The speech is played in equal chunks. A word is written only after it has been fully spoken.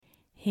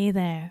Hey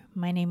there,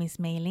 my name is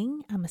Mei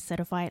Ling. I'm a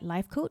certified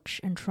life coach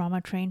and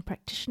trauma-trained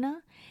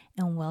practitioner,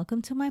 and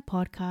welcome to my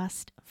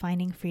podcast,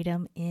 Finding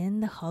Freedom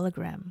in the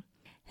Hologram.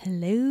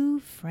 Hello,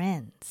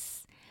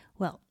 friends.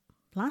 Well,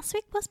 last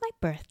week was my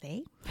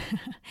birthday,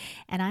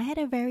 and I had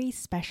a very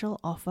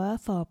special offer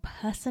for a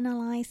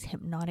personalized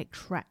hypnotic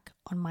track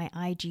on my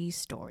IG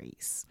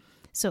stories.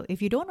 So if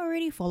you don't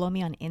already follow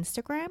me on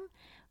Instagram,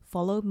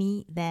 follow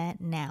me there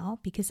now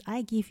because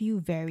I give you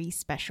very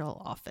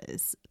special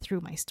offers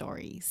through my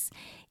stories.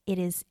 It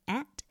is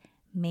at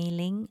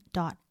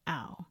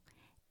meiling.ow,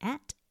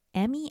 at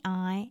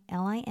meiling.aw.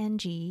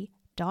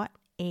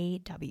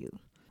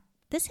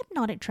 This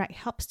hypnotic track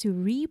helps to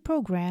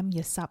reprogram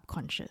your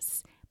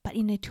subconscious, but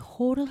in a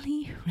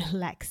totally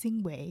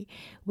relaxing way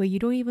where you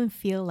don't even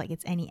feel like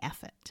it's any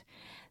effort.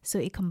 So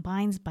it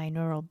combines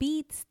binaural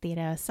beats,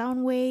 theta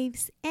sound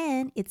waves,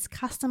 and it's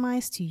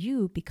customized to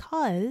you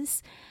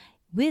because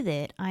with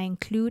it, I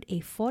include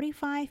a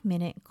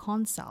 45-minute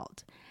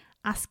consult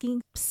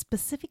asking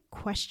specific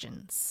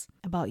questions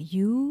about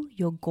you,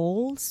 your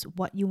goals,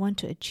 what you want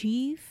to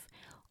achieve.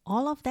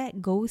 All of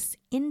that goes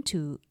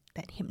into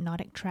that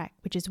hypnotic track,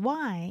 which is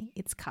why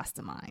it's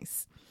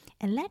customized.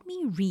 And let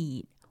me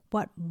read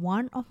what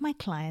one of my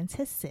clients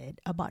has said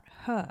about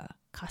her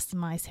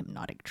customized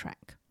hypnotic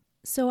track.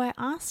 So I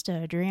asked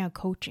her during our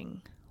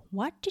coaching,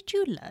 what did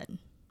you learn?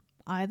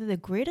 Either the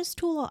greatest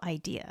tool or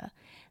idea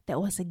that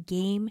was a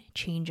game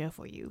changer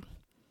for you.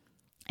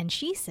 And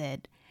she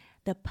said,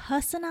 the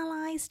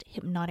personalized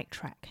hypnotic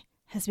track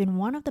has been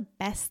one of the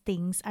best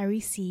things I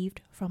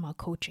received from our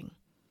coaching.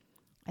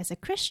 As a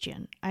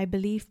Christian, I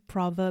believe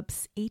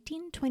Proverbs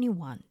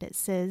 18:21 that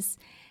says,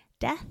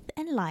 death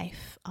and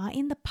life are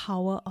in the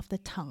power of the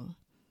tongue.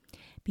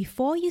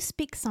 Before you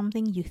speak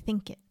something, you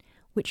think it,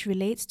 which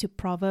relates to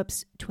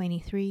Proverbs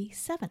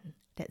 23:7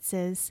 that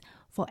says,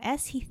 for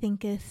as he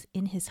thinketh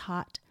in his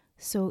heart,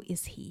 so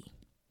is he.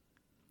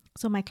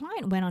 So my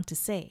client went on to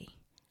say,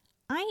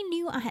 I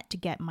knew I had to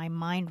get my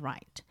mind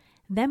right,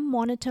 then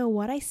monitor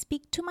what I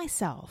speak to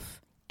myself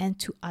and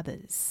to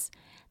others.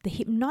 The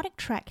hypnotic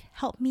track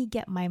helped me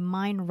get my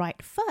mind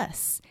right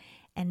first,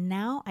 and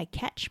now I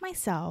catch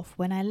myself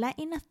when I let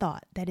in a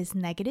thought that is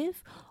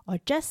negative or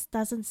just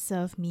doesn't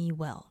serve me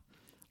well.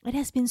 It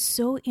has been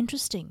so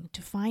interesting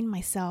to find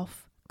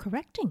myself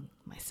correcting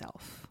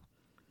myself.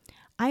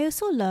 I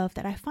also love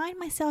that I find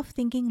myself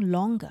thinking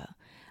longer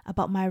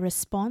about my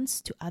response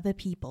to other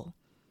people.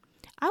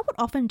 I would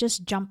often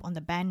just jump on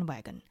the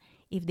bandwagon.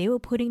 If they were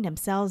putting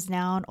themselves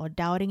down or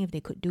doubting if they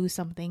could do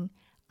something,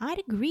 I'd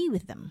agree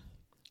with them.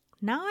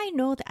 Now I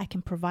know that I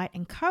can provide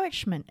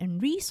encouragement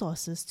and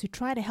resources to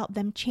try to help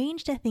them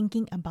change their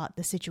thinking about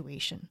the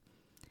situation.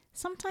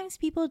 Sometimes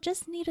people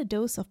just need a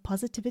dose of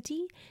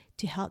positivity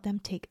to help them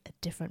take a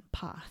different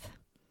path.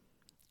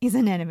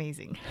 Isn't that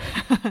amazing?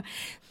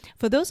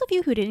 For those of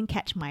you who didn't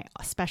catch my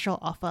special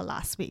offer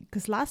last week,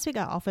 because last week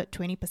I offered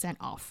 20%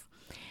 off.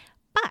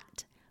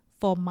 But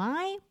for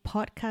my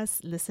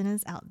podcast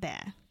listeners out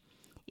there,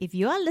 if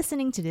you are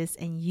listening to this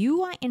and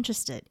you are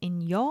interested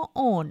in your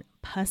own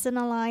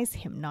personalized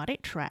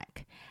hypnotic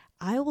track,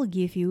 I will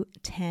give you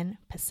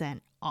 10%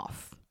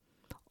 off.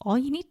 All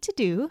you need to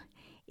do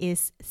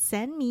is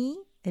send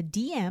me a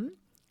DM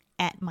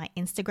at my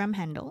Instagram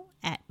handle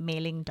at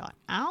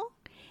mailing.ow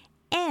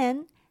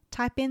and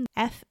type in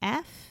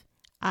F5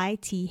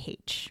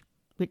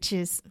 which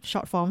is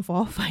short form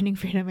for Finding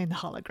Freedom in the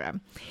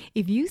Hologram.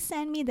 If you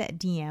send me that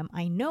DM,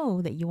 I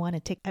know that you want to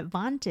take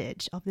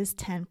advantage of this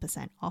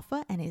 10%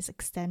 offer and it's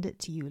extended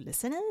to you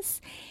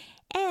listeners.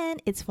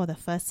 And it's for the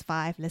first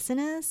 5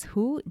 listeners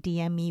who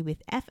DM me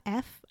with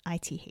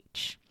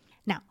FFITH.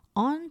 Now,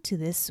 on to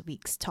this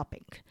week's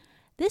topic.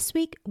 This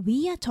week,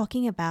 we are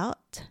talking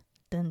about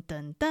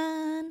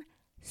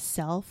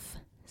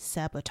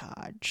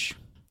self-sabotage.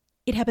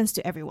 It happens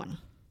to everyone.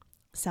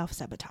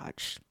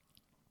 Self-sabotage.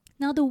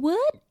 Now, the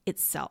word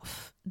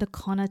itself, the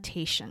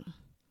connotation,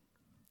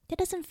 that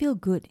doesn't feel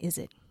good, is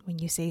it, when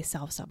you say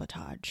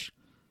self-sabotage?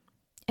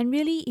 And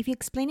really, if you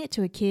explain it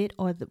to a kid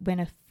or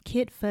when a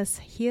kid first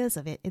hears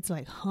of it, it's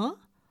like, huh?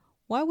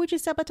 Why would you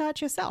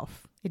sabotage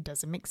yourself? It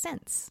doesn't make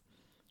sense.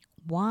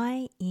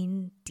 Why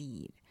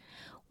indeed?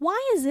 Why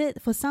is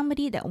it for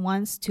somebody that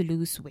wants to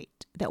lose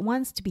weight, that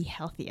wants to be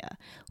healthier,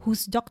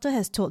 whose doctor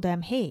has told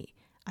them, hey,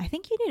 I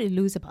think you need to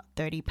lose about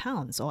 30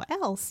 pounds or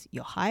else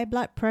your high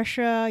blood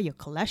pressure, your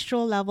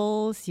cholesterol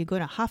levels, you're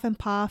going to huff and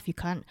puff, you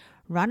can't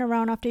run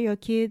around after your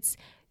kids,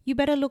 you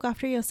better look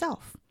after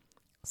yourself.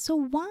 So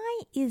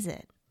why is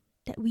it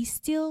that we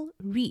still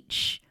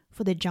reach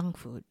for the junk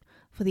food,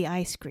 for the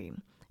ice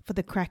cream, for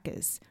the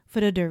crackers,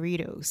 for the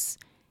Doritos,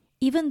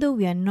 even though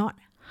we are not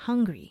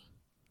hungry?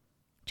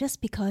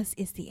 Just because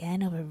it's the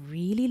end of a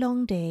really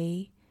long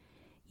day,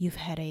 you've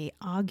had an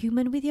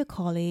argument with your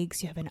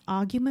colleagues, you have an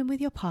argument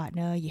with your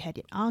partner, you had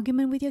an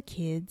argument with your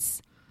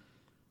kids,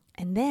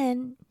 and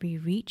then we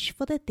reach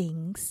for the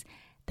things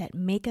that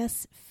make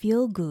us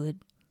feel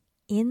good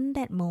in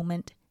that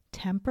moment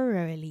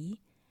temporarily,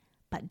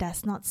 but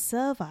does not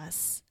serve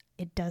us.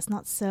 It does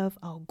not serve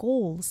our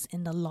goals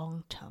in the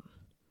long term.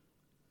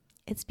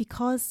 It's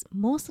because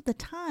most of the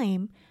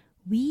time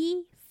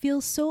we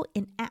feel so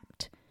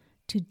inept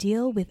to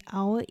deal with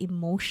our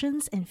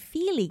emotions and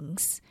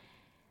feelings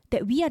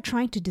that we are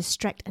trying to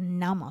distract and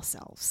numb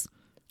ourselves.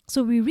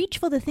 So we reach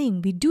for the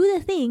thing, we do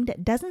the thing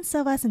that doesn't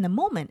serve us in the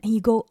moment, and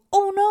you go,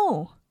 oh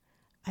no,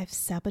 I've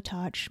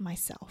sabotaged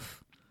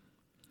myself.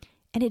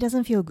 And it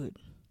doesn't feel good.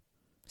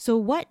 So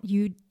what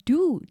you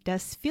do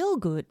does feel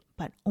good,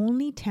 but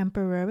only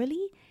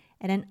temporarily.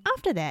 And then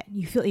after that,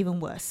 you feel even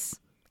worse.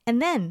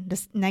 And then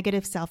this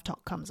negative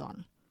self-talk comes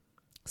on.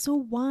 So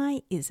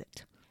why is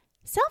it?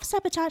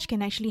 Self-sabotage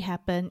can actually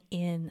happen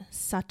in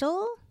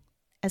subtle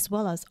as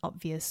well as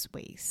obvious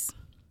ways.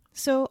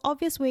 So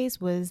obvious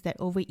ways was that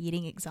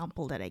overeating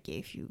example that I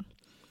gave you.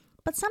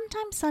 But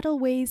sometimes subtle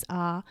ways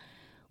are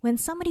when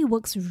somebody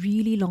works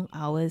really long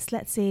hours,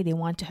 let's say they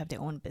want to have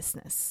their own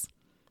business.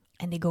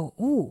 And they go,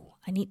 oh,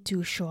 I need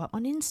to show up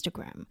on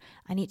Instagram.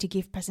 I need to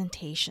give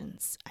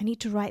presentations. I need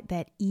to write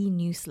that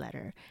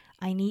e-newsletter.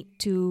 I need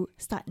to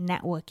start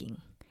networking.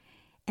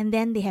 And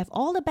then they have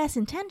all the best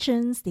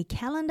intentions. They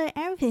calendar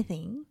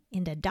everything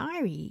in their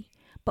diary.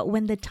 But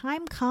when the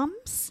time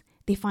comes,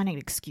 they find an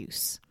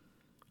excuse.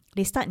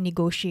 They start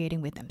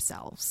negotiating with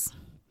themselves.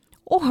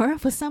 Or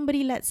for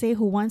somebody, let's say,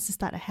 who wants to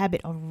start a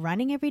habit of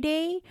running every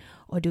day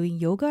or doing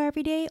yoga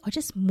every day or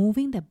just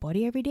moving their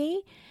body every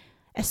day,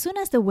 as soon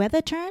as the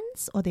weather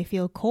turns or they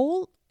feel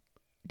cold,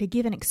 they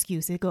give an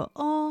excuse. They go,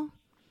 oh,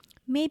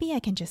 maybe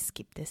I can just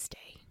skip this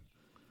day.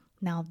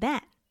 Now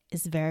that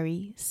is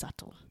very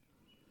subtle.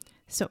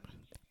 So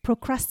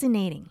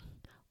procrastinating,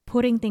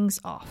 putting things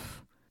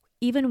off,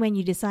 even when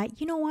you decide,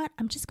 you know what,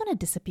 I'm just going to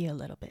disappear a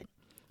little bit.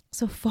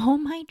 So for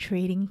my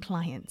trading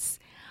clients,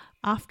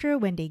 after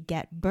when they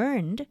get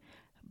burned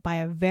by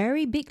a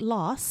very big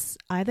loss,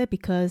 either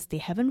because they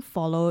haven't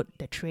followed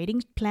the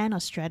trading plan or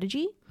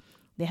strategy,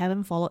 they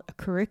haven't followed a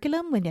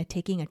curriculum when they're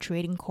taking a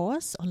trading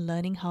course on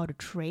learning how to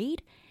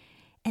trade,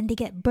 and they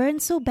get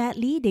burned so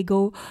badly, they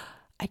go,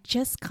 I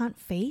just can't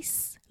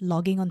face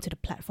logging onto the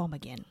platform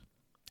again.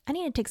 I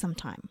need to take some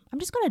time. I'm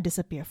just going to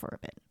disappear for a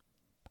bit.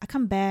 I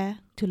can't bear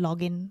to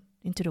log in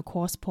into the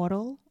course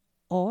portal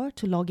or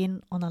to log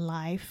in on a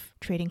live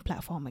trading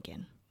platform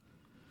again.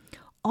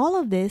 All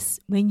of this,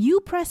 when you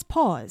press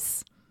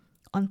pause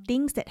on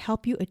things that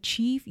help you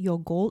achieve your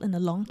goal in the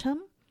long term,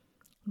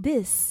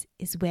 this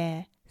is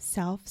where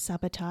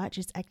self-sabotage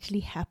is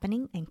actually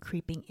happening and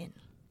creeping in.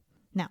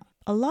 Now,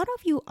 a lot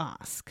of you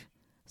ask,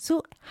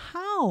 so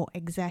how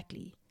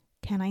exactly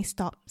can I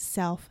stop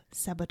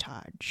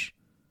self-sabotage?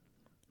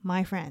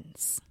 My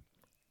friends,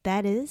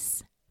 that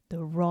is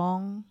the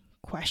wrong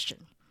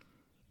question.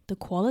 The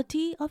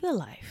quality of your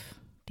life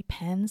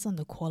depends on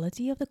the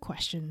quality of the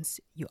questions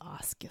you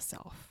ask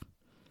yourself.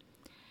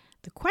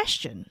 The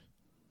question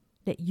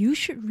that you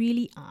should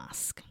really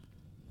ask,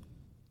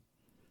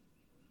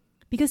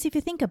 because if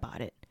you think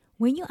about it,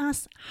 when you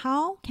ask,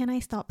 how can I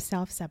stop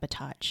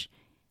self-sabotage?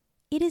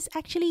 It is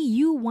actually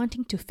you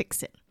wanting to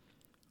fix it.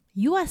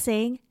 You are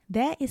saying,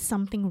 there is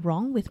something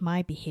wrong with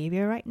my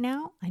behavior right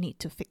now. I need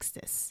to fix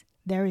this.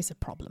 There is a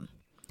problem.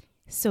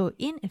 So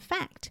in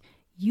effect,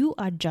 you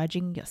are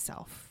judging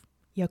yourself.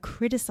 You're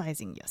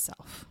criticizing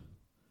yourself.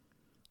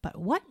 But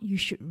what you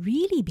should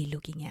really be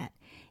looking at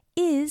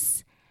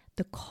is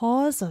the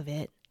cause of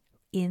it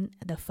in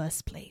the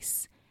first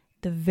place,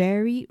 the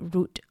very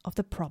root of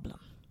the problem.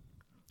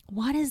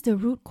 What is the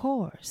root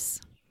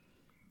cause?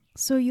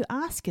 So you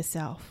ask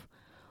yourself,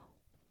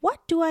 what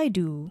do I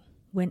do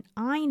when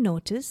I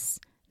notice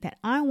that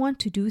I want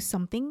to do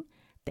something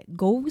that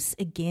goes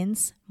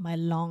against my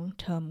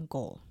long-term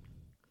goal?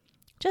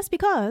 Just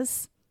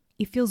because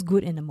it feels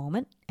good in the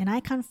moment and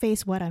I can't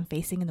face what I'm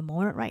facing in the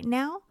moment right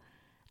now,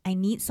 I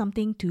need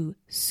something to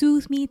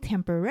soothe me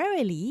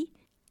temporarily,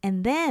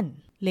 and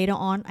then later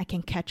on I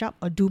can catch up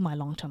or do my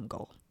long-term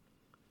goal.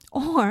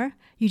 Or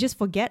you just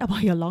forget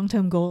about your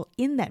long-term goal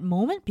in that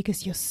moment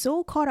because you're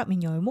so caught up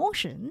in your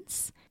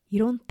emotions, you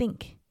don't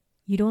think.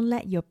 You don't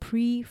let your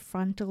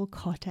prefrontal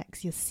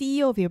cortex, your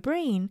CEO of your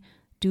brain,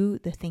 do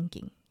the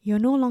thinking. You're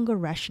no longer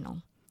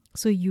rational.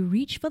 So you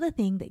reach for the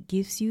thing that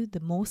gives you the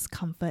most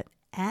comfort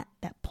at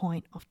that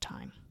point of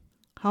time.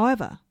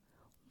 However,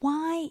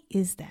 why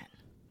is that?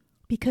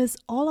 Because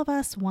all of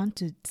us want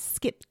to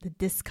skip the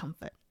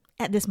discomfort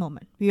at this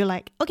moment. We're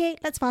like, okay,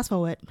 let's fast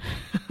forward.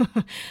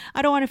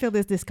 I don't want to feel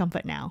this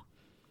discomfort now.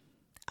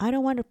 I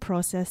don't want to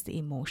process the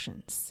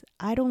emotions.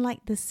 I don't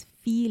like this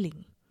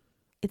feeling.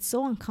 It's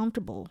so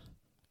uncomfortable.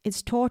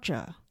 It's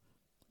torture.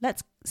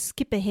 Let's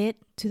skip ahead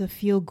to the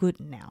feel good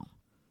now.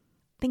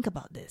 Think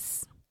about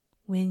this.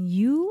 When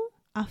you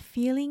are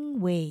feeling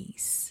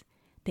ways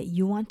that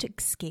you want to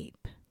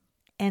escape,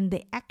 and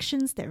the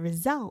actions that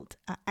result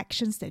are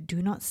actions that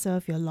do not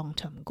serve your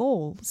long-term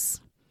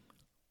goals,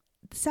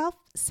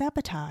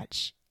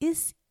 self-sabotage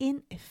is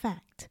in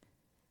effect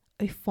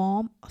a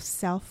form of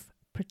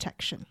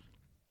self-protection.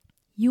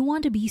 You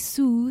want to be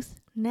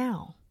soothed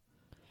now.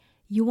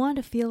 You want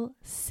to feel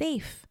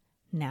safe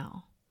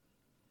now.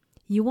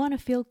 You want to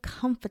feel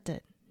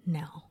comforted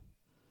now.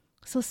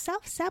 So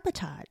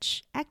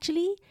self-sabotage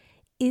actually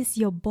is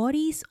your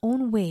body's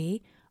own way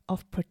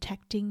of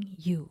protecting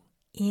you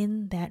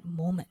in that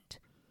moment.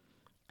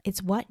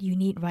 It's what you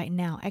need right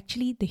now.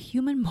 Actually, the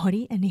human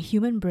body and the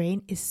human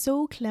brain is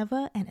so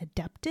clever and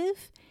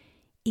adaptive.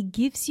 It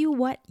gives you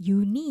what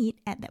you need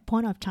at that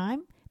point of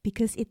time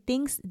because it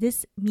thinks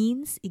this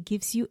means it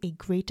gives you a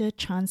greater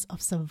chance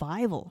of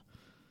survival.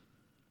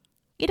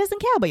 It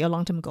doesn't care about your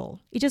long-term goal.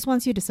 It just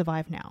wants you to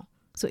survive now.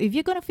 So if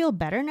you're going to feel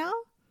better now,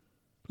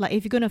 like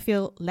if you're going to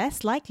feel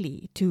less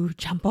likely to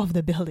jump off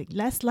the building,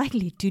 less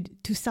likely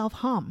to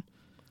self-harm,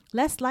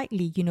 less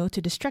likely,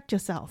 to distract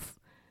yourself,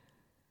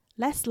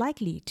 less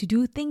likely to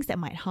do things that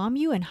might harm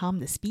you and harm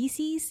the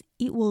species,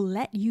 it will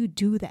let you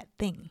do that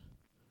thing.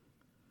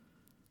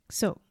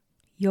 So,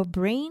 your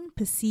brain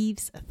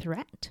perceives a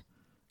threat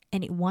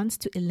and it wants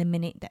to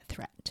eliminate that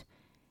threat.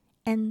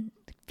 And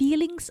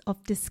feelings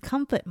of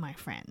discomfort, my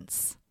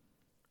friends,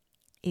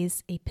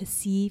 is a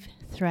perceived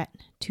threat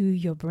to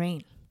your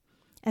brain.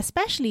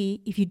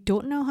 Especially if you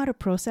don't know how to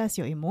process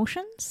your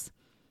emotions,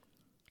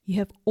 you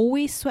have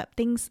always swept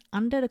things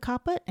under the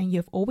carpet and you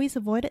have always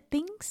avoided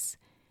things,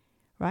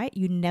 right?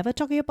 You never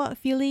talk about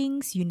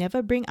feelings, you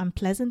never bring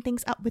unpleasant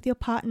things up with your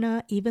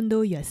partner, even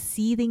though you're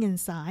seething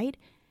inside.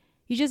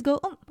 You just go,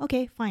 oh,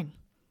 okay, fine.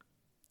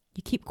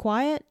 You keep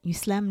quiet, you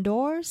slam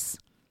doors.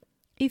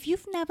 If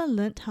you've never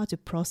learned how to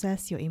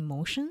process your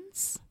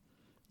emotions,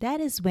 that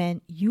is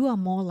when you are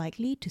more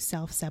likely to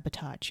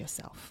self-sabotage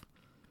yourself.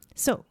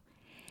 So,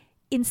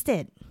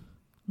 instead,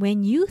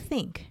 when you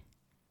think,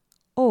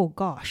 oh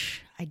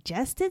gosh, I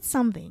just did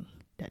something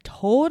that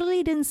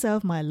totally didn't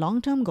serve my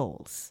long-term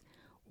goals,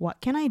 what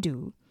can I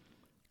do?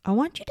 I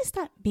want you to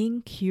start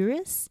being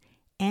curious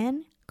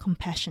and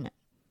compassionate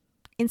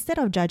instead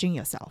of judging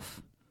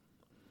yourself.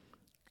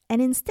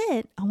 And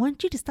instead, I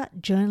want you to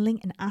start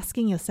journaling and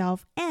asking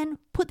yourself, and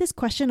put this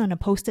question on a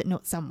post-it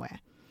note somewhere.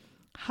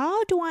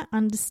 How do I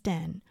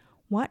understand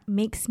what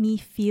makes me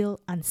feel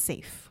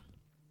unsafe?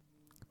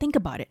 Think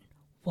about it.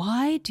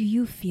 Why do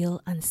you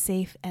feel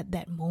unsafe at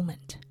that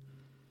moment?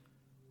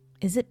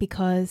 Is it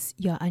because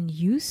you're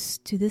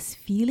unused to this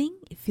feeling?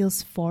 It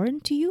feels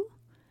foreign to you?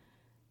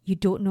 You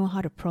don't know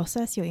how to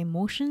process your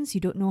emotions.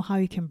 You don't know how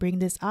you can bring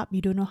this up. You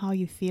don't know how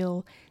you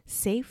feel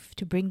safe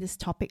to bring this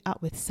topic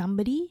up with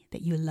somebody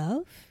that you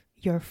love.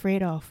 You're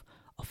afraid of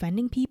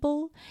offending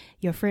people.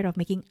 You're afraid of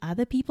making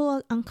other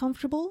people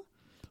uncomfortable.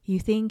 You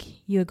think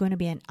you're going to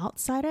be an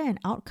outsider, an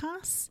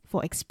outcast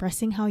for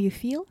expressing how you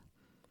feel.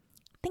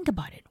 Think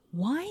about it.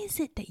 Why is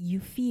it that you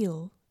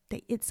feel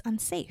that it's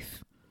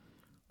unsafe?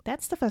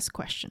 That's the first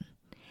question.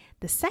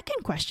 The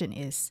second question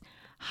is,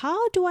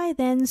 how do I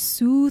then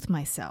soothe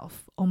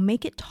myself or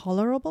make it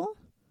tolerable,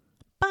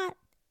 but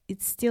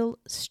it's still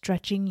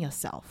stretching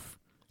yourself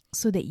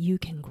so that you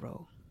can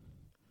grow?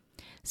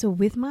 So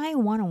with my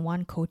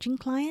one-on-one coaching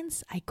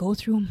clients, I go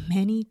through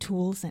many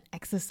tools and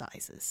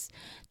exercises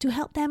to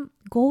help them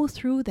go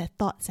through their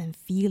thoughts and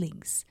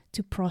feelings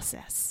to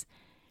process.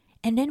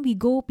 And then we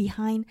go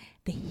behind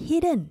the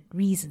hidden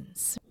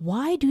reasons.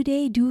 Why do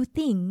they do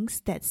things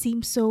that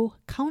seem so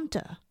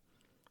counter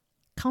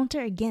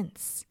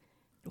against?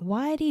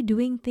 Why are they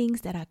doing things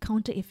that are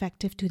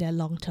counter-effective to their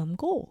long-term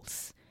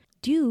goals?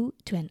 Due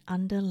to an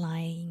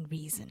underlying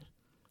reason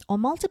or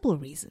multiple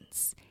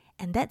reasons.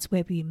 And that's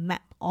where we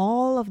map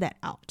all of that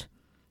out.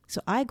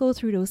 So I go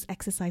through those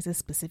exercises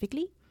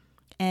specifically,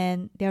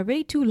 and they're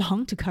really too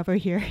long to cover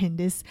here in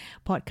this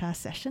podcast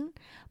session.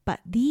 But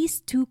these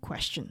two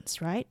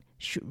questions, right,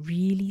 should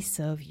really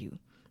serve you.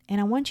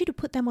 And I want you to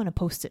put them on a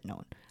post-it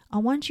note. I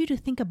want you to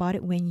think about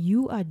it when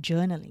you are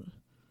journaling.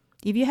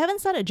 If you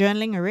haven't started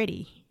journaling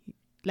already,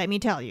 let me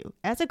tell you,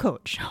 as a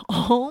coach,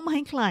 all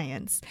my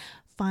clients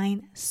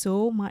find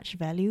so much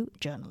value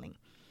journaling.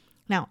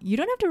 Now, you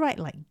don't have to write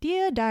like,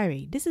 "Dear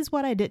diary, this is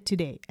what I did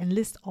today," and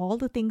list all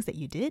the things that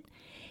you did.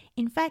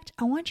 In fact,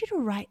 I want you to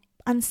write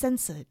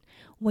uncensored,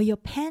 where your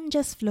pen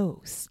just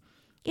flows.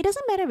 It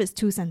doesn't matter if it's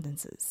 2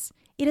 sentences.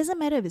 It doesn't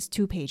matter if it's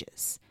 2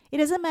 pages. It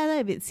doesn't matter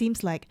if it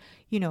seems like,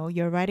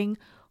 you're writing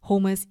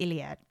Homer's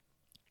Iliad.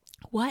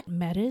 What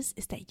matters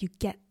is that you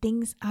get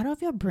things out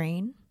of your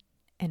brain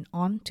and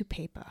onto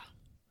paper.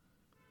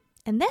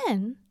 And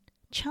then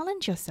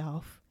challenge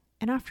yourself,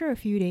 and after a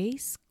few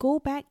days, go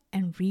back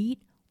and read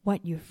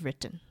what you've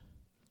written.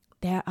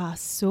 There are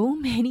so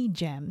many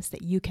gems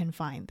that you can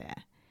find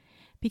there.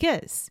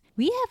 Because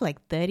we have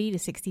like 30 to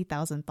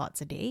 60,000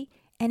 thoughts a day,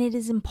 and it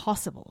is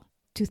impossible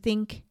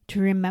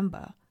to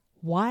remember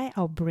why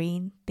our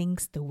brain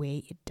thinks the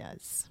way it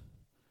does.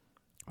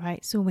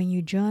 Right? So when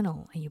you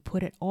journal and you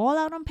put it all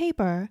out on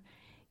paper,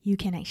 you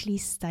can actually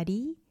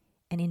study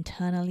and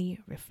internally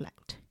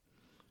reflect.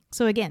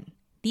 So again,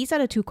 these are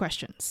the 2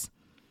 questions.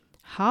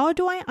 How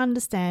do I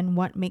understand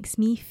what makes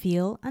me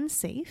feel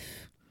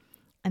unsafe?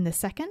 And the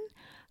second,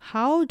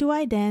 how do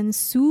I then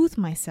soothe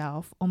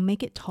myself or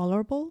make it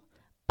tolerable,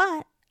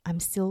 but I'm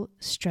still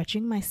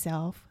stretching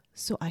myself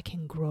so I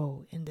can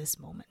grow in this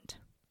moment?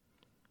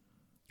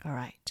 All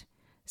right.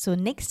 So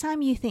next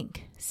time you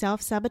think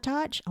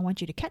self-sabotage, I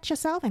want you to catch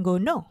yourself and go,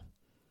 no,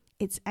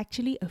 it's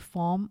actually a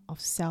form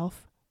of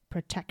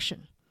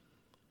self-protection.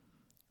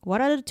 What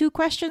are the 2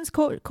 questions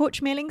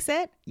Coach Mei Ling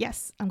said?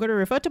 Yes, I'm going to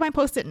refer to my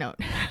post-it note.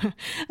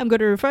 I'm going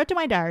to refer to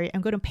my diary.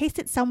 I'm going to paste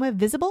it somewhere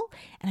visible,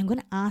 and I'm going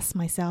to ask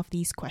myself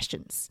these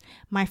questions.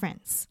 My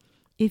friends,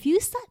 if you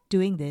start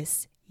doing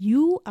this,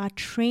 you are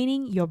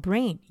training your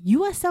brain.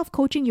 You are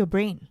self-coaching your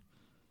brain.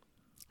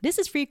 This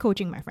is free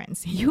coaching, my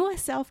friends. You are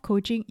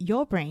self-coaching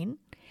your brain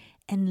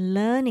and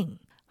learning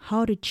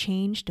how to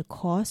change the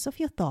course of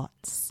your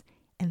thoughts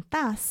and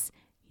thus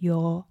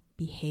your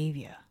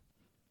behavior.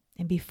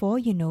 And before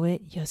you know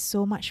it, you're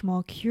so much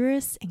more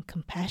curious and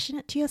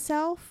compassionate to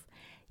yourself.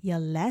 You're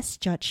less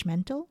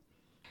judgmental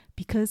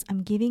because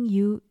I'm giving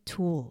you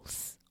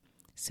tools.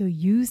 So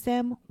use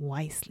them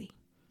wisely.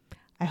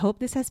 I hope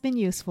this has been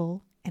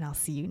useful, and I'll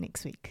see you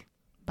next week.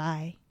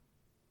 Bye.